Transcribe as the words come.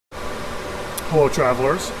Hello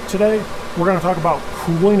travelers, today we're going to talk about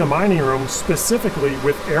cooling a mining room specifically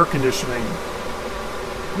with air conditioning.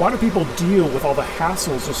 Why do people deal with all the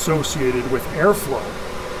hassles associated with airflow?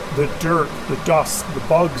 The dirt, the dust, the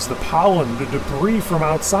bugs, the pollen, the debris from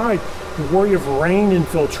outside, the worry of rain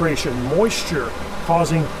infiltration, moisture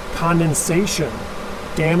causing condensation,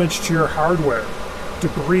 damage to your hardware,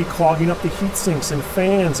 debris clogging up the heat sinks and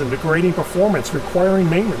fans and degrading performance, requiring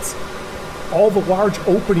maintenance. All the large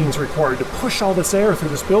openings required to push all this air through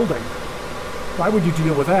this building. Why would you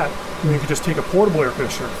deal with that when you could just take a portable air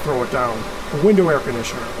conditioner, throw it down, a window air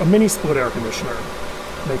conditioner, a mini split air conditioner?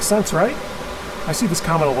 Makes sense, right? I see this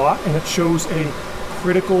comment a lot, and it shows a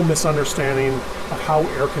critical misunderstanding of how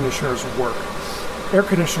air conditioners work. Air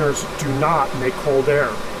conditioners do not make cold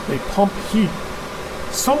air. They pump heat,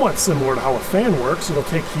 somewhat similar to how a fan works. It'll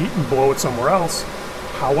take heat and blow it somewhere else.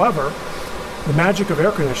 However, the magic of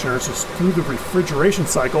air conditioners is through the refrigeration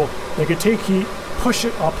cycle, they could take heat, push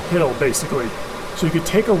it uphill basically. So you could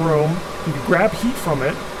take a room, you could grab heat from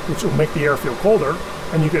it, which will make the air feel colder,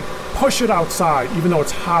 and you could push it outside even though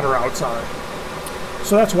it's hotter outside.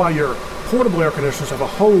 So that's why your portable air conditioners have a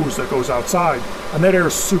hose that goes outside, and that air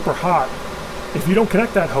is super hot. If you don't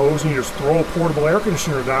connect that hose and you just throw a portable air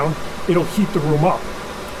conditioner down, it'll heat the room up,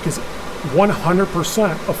 because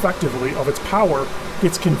 100% effectively of its power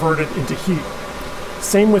gets converted into heat.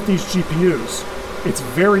 Same with these GPUs. It's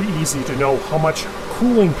very easy to know how much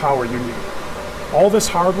cooling power you need. All this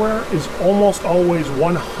hardware is almost always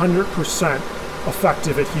 100%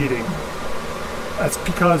 effective at heating. That's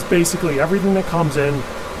because basically everything that comes in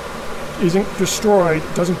isn't destroyed,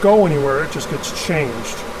 doesn't go anywhere, it just gets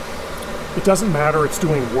changed. It doesn't matter, it's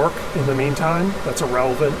doing work in the meantime, that's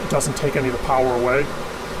irrelevant, it doesn't take any of the power away.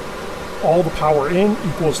 All the power in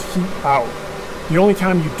equals heat out. The only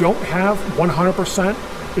time you don't have 100%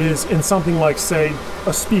 is in something like, say,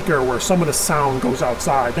 a speaker where some of the sound goes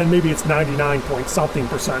outside. Then maybe it's 99 point something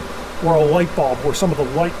percent. Or a light bulb where some of the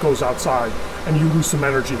light goes outside and you lose some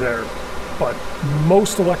energy there. But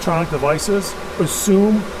most electronic devices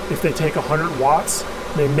assume if they take 100 watts,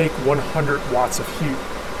 they make 100 watts of heat.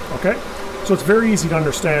 Okay? So it's very easy to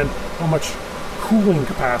understand how much cooling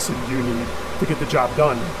capacity you need to get the job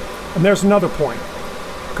done. And there's another point,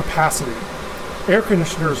 capacity. Air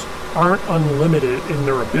conditioners aren't unlimited in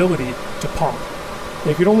their ability to pump.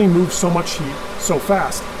 They can only move so much heat so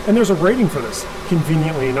fast. And there's a rating for this.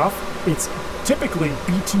 Conveniently enough, it's typically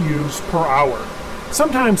BTUs per hour.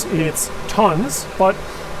 Sometimes it's tons, but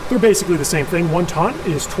they're basically the same thing. 1 ton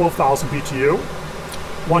is 12,000 BTU.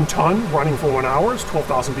 1 ton running for 1 hour is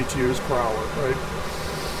 12,000 BTUs per hour, right?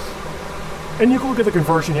 And you can look at the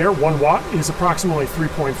conversion here. 1 watt is approximately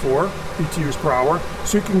 3.4 BTUs per hour.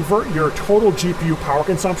 So you can convert your total GPU power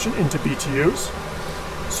consumption into BTUs.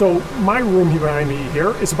 So my room behind me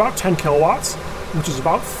here is about 10 kilowatts, which is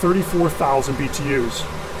about 34,000 BTUs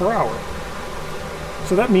per hour.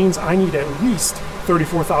 So that means I need at least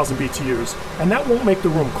 34,000 BTUs. And that won't make the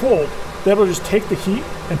room cold. That'll just take the heat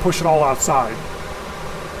and push it all outside.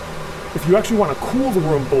 If you actually want to cool the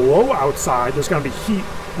room below outside, there's going to be heat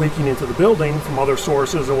leaking into the building from other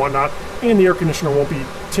sources and whatnot, and the air conditioner won't be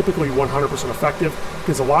typically 100% effective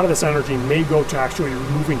because a lot of this energy may go to actually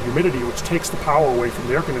removing humidity, which takes the power away from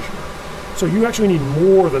the air conditioner. So you actually need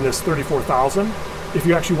more than this 34,000 if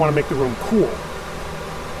you actually want to make the room cool.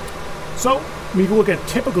 So we can look at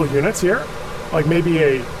typical units here, like maybe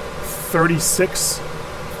a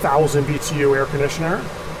 36,000 BTU air conditioner,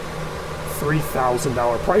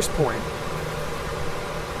 $3,000 price point.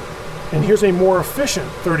 And here's a more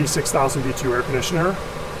efficient 36,000 BTU air conditioner,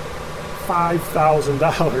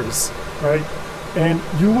 $5,000, right? And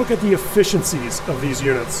you look at the efficiencies of these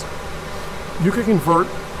units. You can convert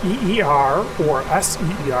EER or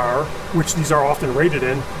SEER, which these are often rated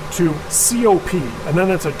in, to COP, and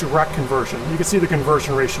then it's a direct conversion. You can see the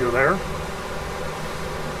conversion ratio there.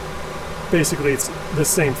 Basically, it's the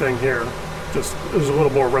same thing here, just there's a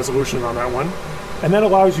little more resolution on that one. And that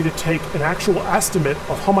allows you to take an actual estimate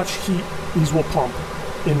of how much heat these will pump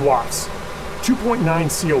in watts. 2.9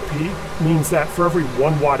 COP means that for every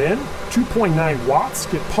 1 watt in, 2.9 watts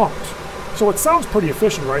get pumped. So it sounds pretty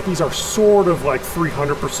efficient, right? These are sort of like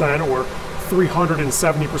 300% or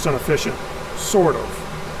 370% efficient, sort of.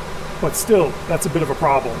 But still, that's a bit of a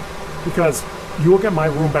problem because you look at my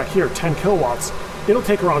room back here, 10 kilowatts, it'll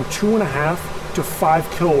take around 2.5 to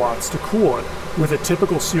 5 kilowatts to cool it with a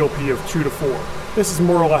typical COP of 2 to 4. This is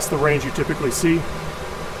more or less the range you typically see.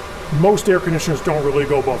 Most air conditioners don't really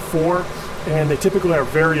go above 4, and they typically are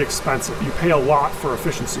very expensive. You pay a lot for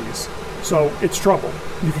efficiencies. So it's trouble.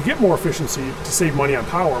 You can get more efficiency to save money on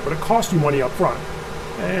power, but it costs you money up front.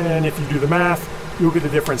 And if you do the math, you'll get the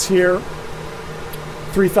difference here.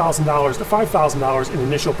 $3,000 to $5,000 in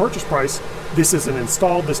initial purchase price. This isn't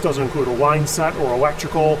installed. This doesn't include a line set or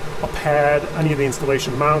electrical, a pad, any of the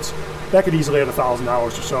installation amounts. That could easily add $1,000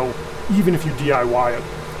 or so, even if you DIY it.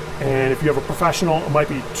 And if you have a professional, it might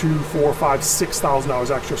be $2,000, $4,000, $5,000,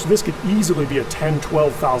 $6,000 extra. So this could easily be a $10,000,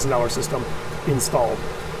 $12,000 system installed.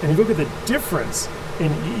 And if you look at the difference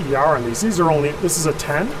in EER on these, this is a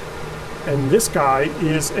 10, and this guy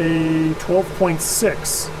is a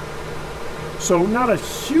 12.6. So not a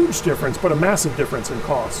huge difference, but a massive difference in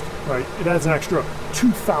cost, right? It adds an extra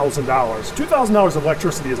 $2,000. $2,000 of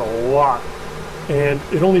electricity is a lot, and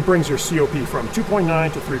it only brings your COP from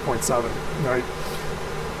 2.9 to 3.7, right?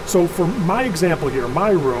 So for my example here,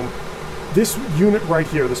 my room, this unit right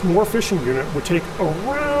here, this more efficient unit would take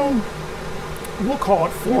around, we'll call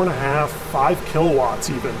it 4.5, 5 kilowatts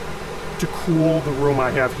even, to cool the room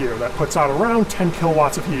I have here. That puts out around 10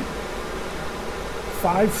 kilowatts of heat.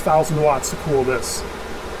 5,000 watts to cool this.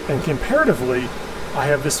 And comparatively, I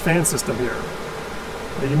have this fan system here.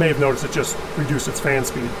 Now, you may have noticed it just reduced its fan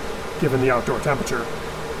speed given the outdoor temperature.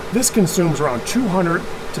 This consumes around 200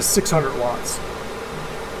 to 600 watts.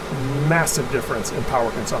 Massive difference in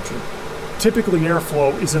power consumption. Typically,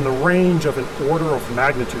 airflow is in the range of an order of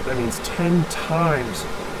magnitude. That means 10 times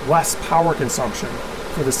less power consumption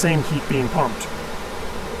for the same heat being pumped.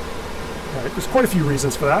 Right, there's quite a few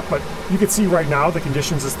reasons for that, but you can see right now the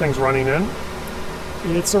conditions this thing's running in.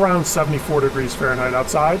 It's around 74 degrees Fahrenheit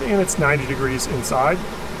outside, and it's 90 degrees inside.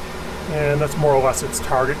 And that's more or less its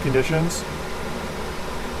target conditions.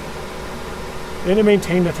 And it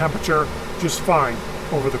maintained the temperature just fine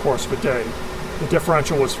over the course of a day. The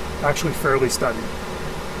differential was actually fairly steady.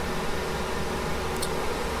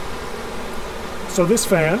 So this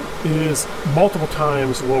fan is multiple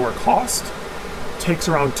times lower cost, takes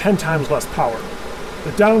around 10 times less power.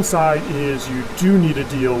 The downside is you do need to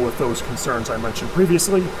deal with those concerns I mentioned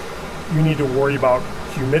previously. You need to worry about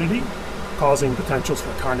humidity, causing potentials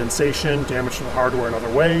for condensation, damage to the hardware in other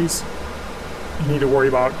ways. You need to worry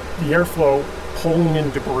about the airflow pulling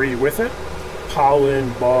in debris with it,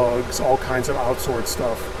 pollen, bugs, all kinds of outsourced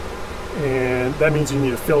stuff. And that means you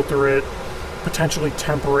need to filter it, potentially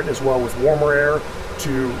temper it as well with warmer air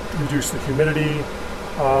to reduce the humidity.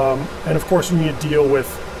 And of course you need to deal with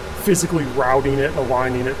physically routing it,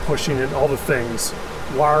 aligning it, pushing it, all the things.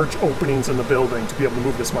 Large openings in the building to be able to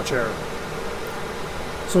move this much air.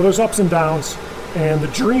 So there's ups and downs, and the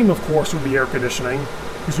dream of course would be air conditioning,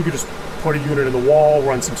 because you could just put a unit in the wall,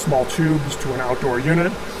 run some small tubes to an outdoor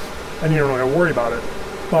unit, and you don't have to worry about it.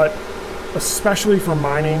 But especially for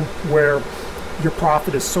mining, where your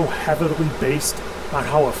profit is so heavily based on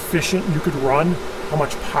how efficient you could run, how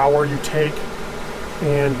much power you take,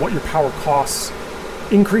 and what your power costs,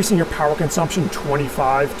 increasing your power consumption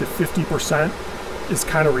 25 to 50% is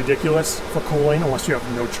kind of ridiculous for cooling unless you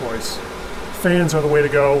have no choice. Fans are the way to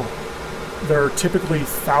go. They're typically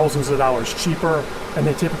thousands of dollars cheaper, and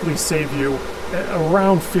they typically save you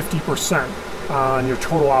around 50% on your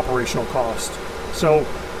total operational cost. So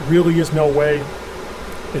really is no way.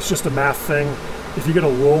 It's just a math thing. If you get a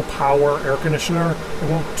low power air conditioner, it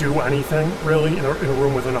won't do anything really in a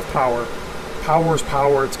room with enough power. Power is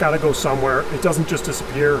power. It's got to go somewhere. It doesn't just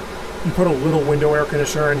disappear. You put a little window air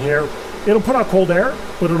conditioner in here, it'll put out cold air,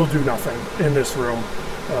 but it'll do nothing in this room.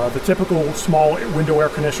 The typical small window air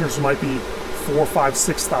conditioners might be 4,000, 5,000,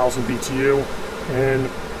 6,000 BTU, and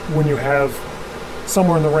when you have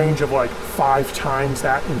somewhere in the range of like 5 times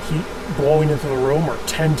that in heat blowing into the room, or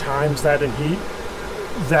 10 times that in heat,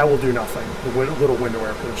 that will do nothing, the little window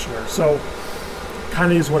air conditioner. So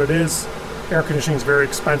kind of is what it is. Air conditioning is very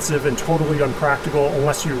expensive and totally unpractical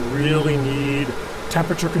unless you really need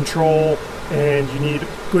temperature control and you need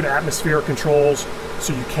good atmospheric controls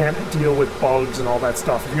so you can't deal with bugs and all that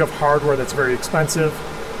stuff. If you have hardware that's very expensive,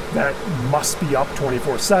 that must be up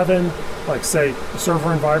 24/7, like say a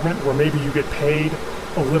server environment where maybe you get paid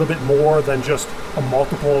a little bit more than just a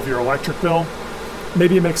multiple of your electric bill,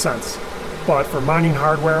 maybe it makes sense. But for mining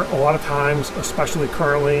hardware, a lot of times, especially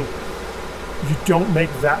currently, you don't make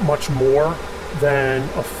that much more than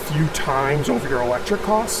a few times over your electric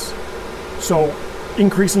costs. So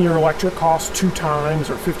increasing your electric costs 2 times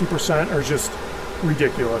or 50% are just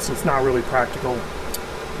ridiculous. It's not really practical,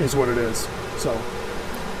 is what it is. So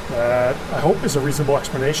that, I hope, is a reasonable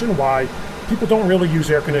explanation why people don't really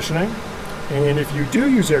use air conditioning. And if you do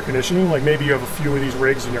use air conditioning, like maybe you have a few of these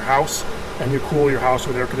rigs in your house and you cool your house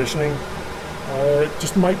with air conditioning, it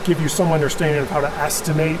just might give you some understanding of how to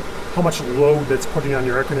estimate how much load that's putting on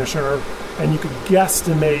your air conditioner, and you could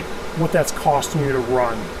guesstimate what that's costing you to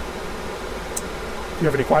run. If you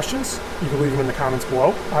have any questions, you can leave them in the comments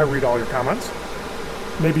below. I read all your comments.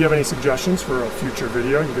 Maybe you have any suggestions for a future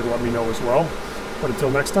video, you can let me know as well. But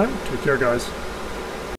until next time, take care, guys.